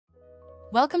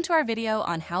Welcome to our video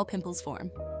on how pimples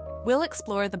form. We'll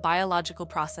explore the biological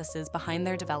processes behind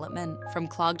their development, from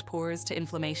clogged pores to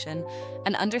inflammation,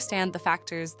 and understand the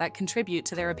factors that contribute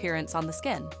to their appearance on the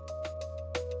skin.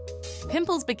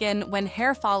 Pimples begin when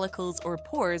hair follicles or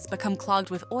pores become clogged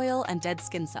with oil and dead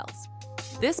skin cells.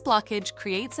 This blockage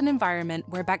creates an environment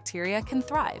where bacteria can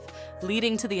thrive,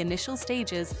 leading to the initial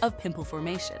stages of pimple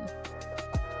formation.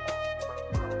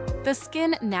 The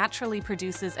skin naturally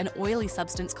produces an oily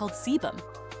substance called sebum,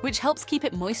 which helps keep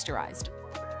it moisturized.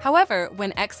 However,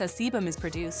 when excess sebum is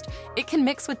produced, it can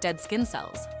mix with dead skin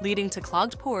cells, leading to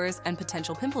clogged pores and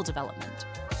potential pimple development.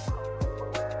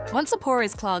 Once a pore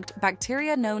is clogged,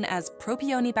 bacteria known as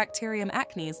Propionibacterium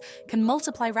acnes can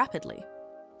multiply rapidly.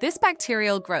 This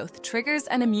bacterial growth triggers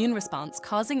an immune response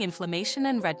causing inflammation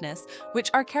and redness, which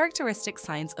are characteristic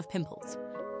signs of pimples.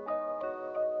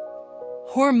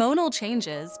 Hormonal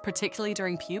changes, particularly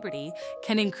during puberty,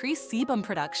 can increase sebum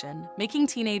production, making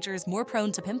teenagers more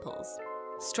prone to pimples.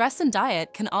 Stress and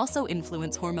diet can also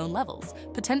influence hormone levels,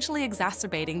 potentially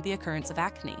exacerbating the occurrence of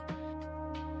acne.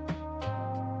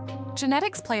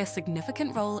 Genetics play a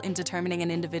significant role in determining an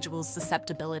individual's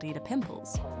susceptibility to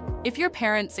pimples. If your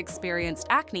parents experienced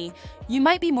acne, you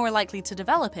might be more likely to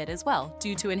develop it as well,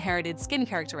 due to inherited skin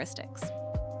characteristics.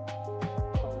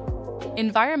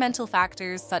 Environmental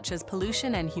factors such as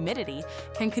pollution and humidity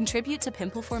can contribute to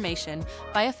pimple formation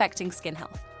by affecting skin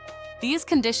health. These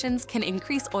conditions can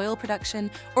increase oil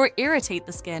production or irritate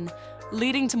the skin,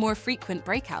 leading to more frequent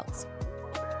breakouts.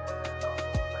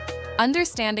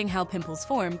 Understanding how pimples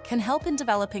form can help in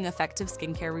developing effective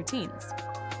skincare routines.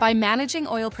 By managing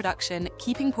oil production,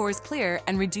 keeping pores clear,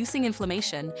 and reducing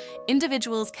inflammation,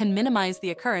 individuals can minimize the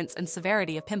occurrence and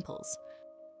severity of pimples.